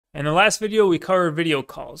In the last video, we covered video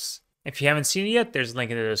calls. If you haven't seen it yet, there's a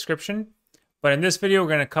link in the description. But in this video, we're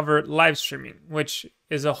going to cover live streaming, which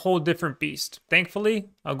is a whole different beast. Thankfully,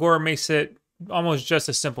 Agora makes it almost just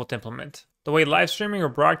as simple to implement. The way live streaming or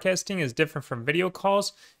broadcasting is different from video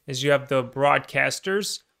calls is you have the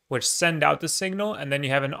broadcasters, which send out the signal, and then you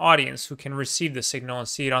have an audience who can receive the signal and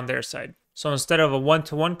see it on their side. So instead of a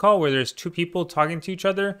one-to-one call where there's two people talking to each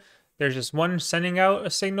other, there's just one sending out a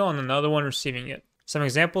signal and another one receiving it. Some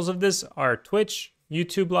examples of this are Twitch,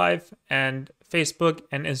 YouTube Live, and Facebook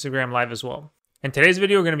and Instagram Live as well. In today's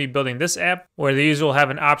video, we're going to be building this app where the user will have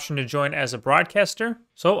an option to join as a broadcaster.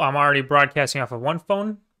 So I'm already broadcasting off of one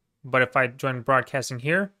phone, but if I join broadcasting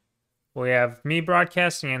here, we have me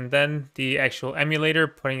broadcasting and then the actual emulator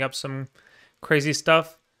putting up some crazy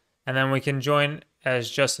stuff. And then we can join as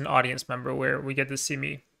just an audience member where we get to see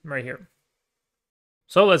me right here.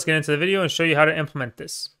 So let's get into the video and show you how to implement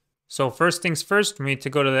this. So first things first, we need to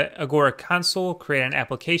go to the Agora Console, create an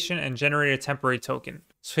application, and generate a temporary token.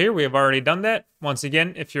 So here we have already done that. Once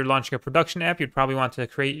again, if you're launching a production app, you'd probably want to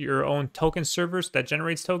create your own token servers that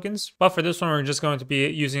generates tokens. But for this one, we're just going to be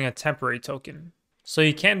using a temporary token. So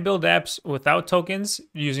you can build apps without tokens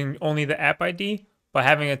using only the app ID, but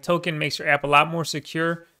having a token makes your app a lot more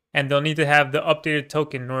secure, and they'll need to have the updated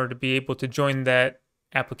token in order to be able to join that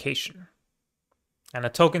application. And a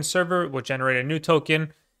token server will generate a new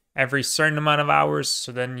token every certain amount of hours,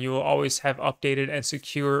 so then you will always have updated and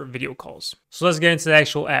secure video calls. So let's get into the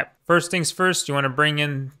actual app. First things first, you want to bring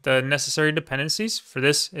in the necessary dependencies. For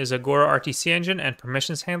this is Agora RTC engine and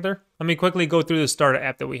permissions handler. Let me quickly go through the starter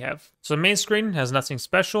app that we have. So the main screen has nothing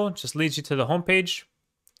special, just leads you to the home page.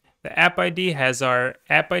 The app ID has our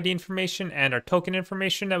app ID information and our token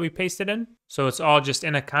information that we pasted in. So it's all just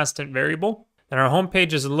in a constant variable. Then our home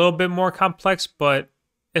page is a little bit more complex, but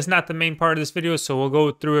it's not the main part of this video, so we'll go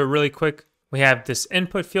through it really quick. We have this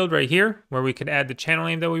input field right here where we could add the channel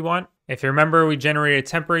name that we want. If you remember, we generated a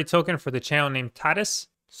temporary token for the channel name Tatis,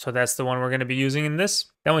 so that's the one we're going to be using in this.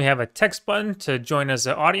 Then we have a text button to join as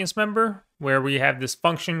an audience member where we have this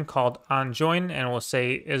function called onJoin, and we'll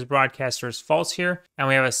say is broadcaster is false here. And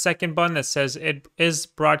we have a second button that says it is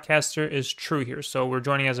broadcaster is true here, so we're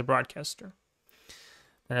joining as a broadcaster.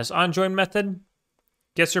 Then this onJoin method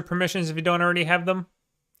gets your permissions if you don't already have them,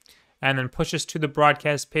 and then pushes to the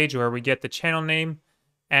broadcast page where we get the channel name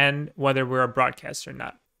and whether we're a broadcaster or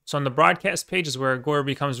not. So on the broadcast page is where Agora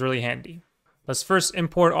becomes really handy. Let's first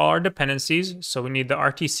import all our dependencies. So we need the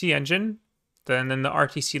RTC engine, then the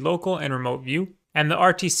RTC local and remote view. And the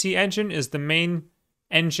RTC engine is the main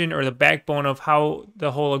engine or the backbone of how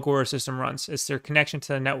the whole Agora system runs. It's their connection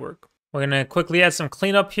to the network. We're going to quickly add some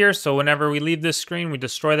cleanup here. So whenever we leave this screen, we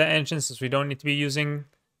destroy that engine since we don't need to be using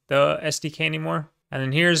the SDK anymore. And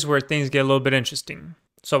then here's where things get a little bit interesting.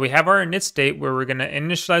 So we have our init state where we're going to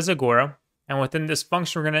initialize Agora. And within this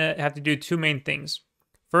function, we're going to have to do two main things.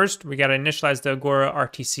 First, we got to initialize the Agora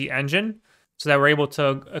RTC engine so that we're able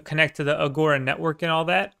to connect to the Agora network and all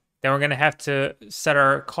that. Then we're going to have to set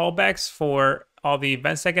our callbacks for all the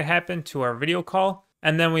events that could happen to our video call.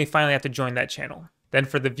 And then we finally have to join that channel. Then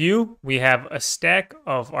for the view, we have a stack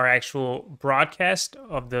of our actual broadcast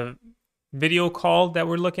of the video call that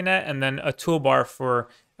we're looking at, and then a toolbar for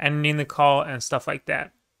ending the call and stuff like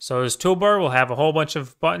that. So this toolbar will have a whole bunch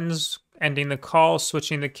of buttons, ending the call,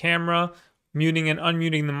 switching the camera, muting and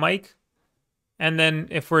unmuting the mic. And then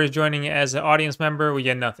if we're joining as an audience member, we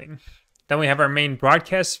get nothing. Then we have our main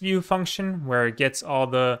broadcast view function where it gets all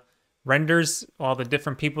the renders, all the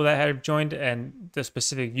different people that have joined and the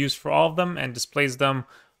specific views for all of them, and displays them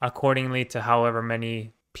accordingly to however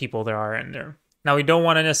many people there are in there. Now, we don't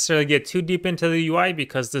want to necessarily get too deep into the UI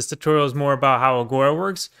because this tutorial is more about how Agora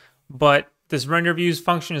works, but this render views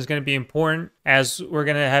function is going to be important as we're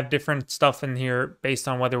going to have different stuff in here based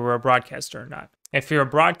on whether we're a broadcaster or not. If you're a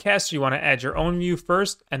broadcaster, you want to add your own view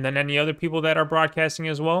first and then any other people that are broadcasting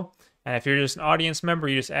as well. And if you're just an audience member,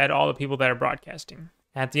 you just add all the people that are broadcasting.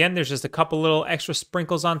 At the end, there's just a couple little extra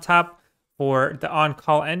sprinkles on top for the on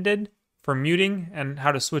call ended, for muting, and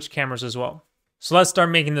how to switch cameras as well. So let's start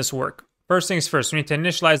making this work. First things first, we need to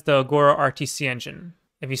initialize the Agora RTC engine.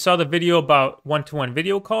 If you saw the video about one-to-one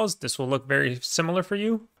video calls, this will look very similar for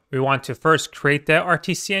you. We want to first create that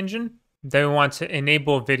RTC engine. Then we want to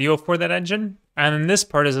enable video for that engine. And then this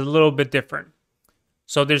part is a little bit different.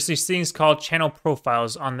 So there's these things called channel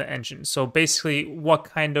profiles on the engine. So basically what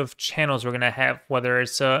kind of channels we're going to have, whether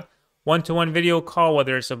it's a one-to-one video call,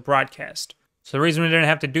 whether it's a broadcast. So the reason we didn't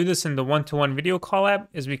have to do this in the one-to-one video call app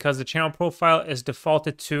is because the channel profile is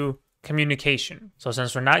defaulted to communication. So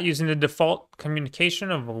since we're not using the default communication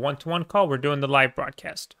of a one-to-one call, we're doing the live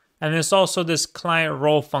broadcast. And there's also this client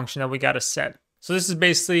role function that we got to set. So this is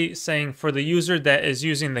basically saying for the user that is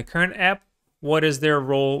using the current app, what is their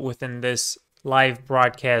role within this live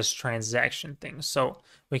broadcast transaction thing. So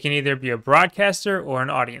we can either be a broadcaster or an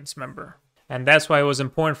audience member. And that's why it was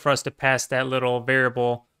important for us to pass that little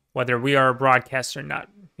variable, whether we are a broadcaster or not.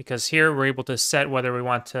 Because here we're able to set whether we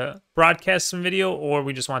want to broadcast some video or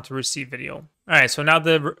we just want to receive video. All right, so now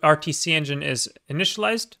the RTC engine is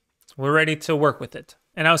initialized. We're ready to work with it.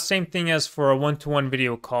 And now same thing as for a one-to-one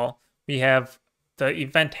video call. We have the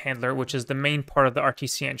event handler, which is the main part of the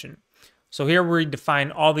RTC engine. So here we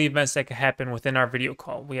define all the events that can happen within our video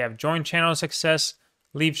call. We have join channel success,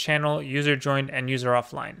 leave channel, user joined, and user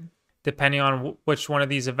offline. Depending on which one of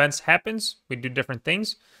these events happens, we do different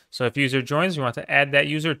things. So if user joins, we want to add that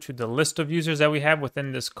user to the list of users that we have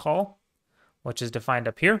within this call, which is defined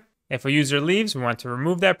up here. If a user leaves, we want to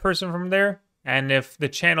remove that person from there. And if the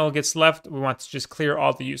channel gets left, we want to just clear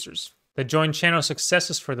all the users. The join channel success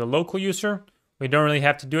is for the local user. We don't really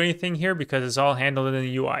have to do anything here because it's all handled in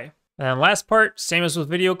the UI. And then last part, same as with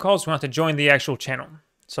video calls, we want to join the actual channel.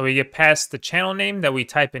 So we get past the channel name that we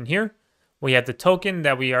type in here. We have the token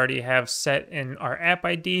that we already have set in our app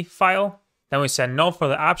ID file. Then we set null for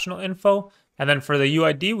the optional info. And then for the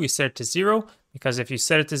UID, we set it to 0 because if you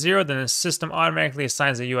set it to 0, then the system automatically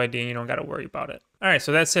assigns the UID and you don't got to worry about it. All right,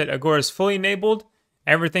 so that's it. Agora is fully enabled.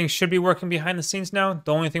 Everything should be working behind the scenes now.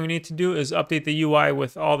 The only thing we need to do is update the UI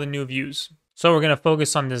with all the new views. So we're going to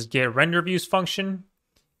focus on this get render views function.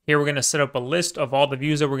 Here we're going to set up a list of all the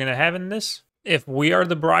views that we're going to have in this. If we are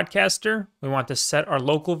the broadcaster, we want to set our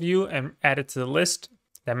local view and add it to the list.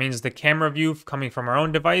 That means the camera view coming from our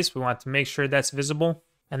own device. We want to make sure that's visible.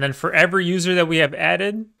 And then for every user that we have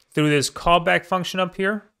added through this callback function up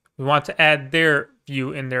here, we want to add their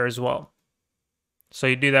view in there as well. So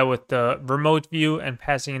you do that with the remote view and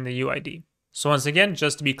passing in the UID. So once again,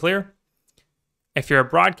 just to be clear, if you're a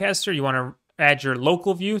broadcaster, you want to add your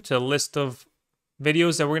local view to the list of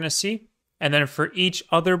videos that we're going to see. And then for each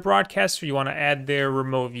other broadcaster, you want to add their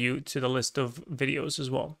remote view to the list of videos as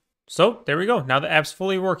well. So there we go. Now the app's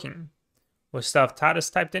fully working. With stuff Todd has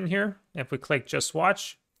typed in here, if we click just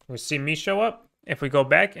watch, we see me show up. If we go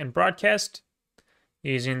back and broadcast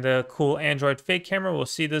using the cool Android fake camera, we'll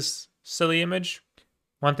see this silly image.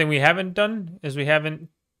 One thing we haven't done is we haven't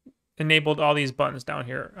enabled all these buttons down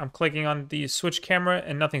here. I'm clicking on the switch camera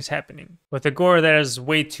and nothing's happening. With Agora, that is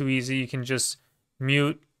way too easy. You can just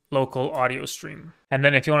mute local audio stream. And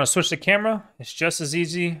then if you want to switch the camera, it's just as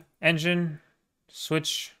easy. Engine,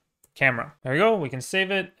 switch camera. There we go. We can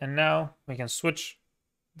save it. And now we can switch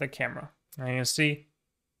the camera. And you can see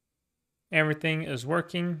everything is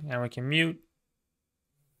working and we can mute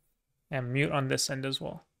and mute on this end as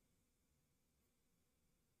well.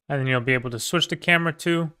 And then you'll be able to switch the camera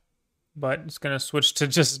too, but it's going to switch to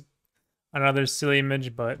just another silly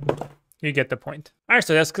image, but you get the point. All right,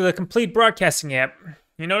 so that's the complete broadcasting app.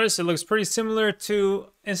 You notice it looks pretty similar to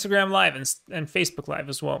Instagram Live and Facebook Live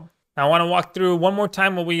as well. Now I want to walk through one more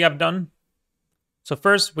time what we have done. So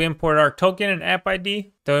first, we imported our token and app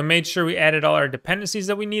ID. Then we made sure we added all our dependencies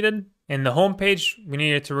that we needed. In the home page, we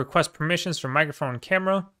needed to request permissions for microphone and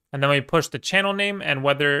camera. And then we pushed the channel name and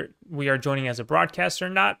whether we are joining as a broadcaster or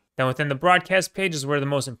not. Then within the broadcast page is where the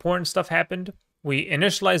most important stuff happened. We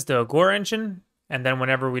initialized the Agora engine, and then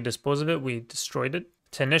whenever we dispose of it, we destroyed it.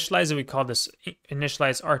 To initialize it, we call this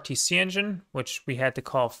Initialize RTC engine, which we had to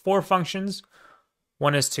call 4 functions.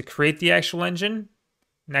 One is to create the actual engine.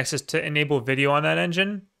 Next is to enable video on that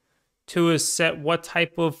engine. 2 is set what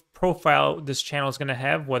type of profile this channel is going to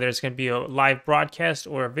have, whether it's going to be a live broadcast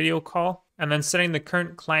or a video call. And then setting the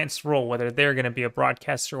current client's role, whether they're going to be a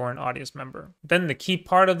broadcaster or an audience member. Then the key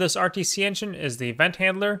part of this RTC engine is the event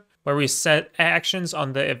handler, where we set actions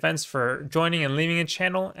on the events for joining and leaving a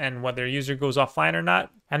channel and whether a user goes offline or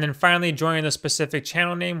not. And then finally joining the specific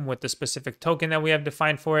channel name with the specific token that we have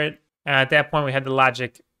defined for it. And at that point, we had the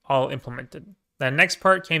logic all implemented. The next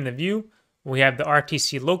part came the view. We have the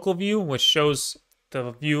RTC local view, which shows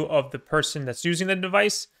the view of the person that's using the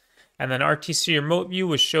device. And then RTC remote view,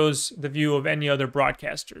 which shows the view of any other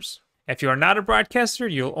broadcasters. If you are not a broadcaster,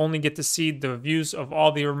 you'll only get to see the views of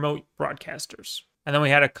all the remote broadcasters. And then we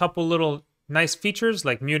had a couple little nice features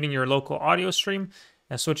like muting your local audio stream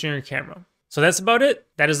and switching your camera. So that's about it.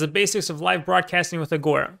 That is the basics of live broadcasting with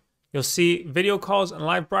Agora. You'll see video calls and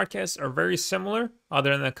live broadcasts are very similar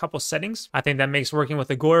other than a couple settings. I think that makes working with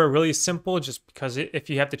Agora really simple just because if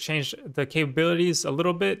you have to change the capabilities a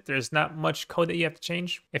little bit, there's not much code that you have to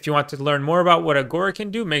change. If you want to learn more about what Agora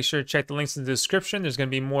can do, make sure to check the links in the description. There's going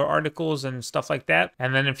to be more articles and stuff like that.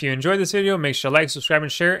 And then if you enjoyed this video, make sure to like, subscribe,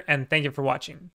 and share. And thank you for watching.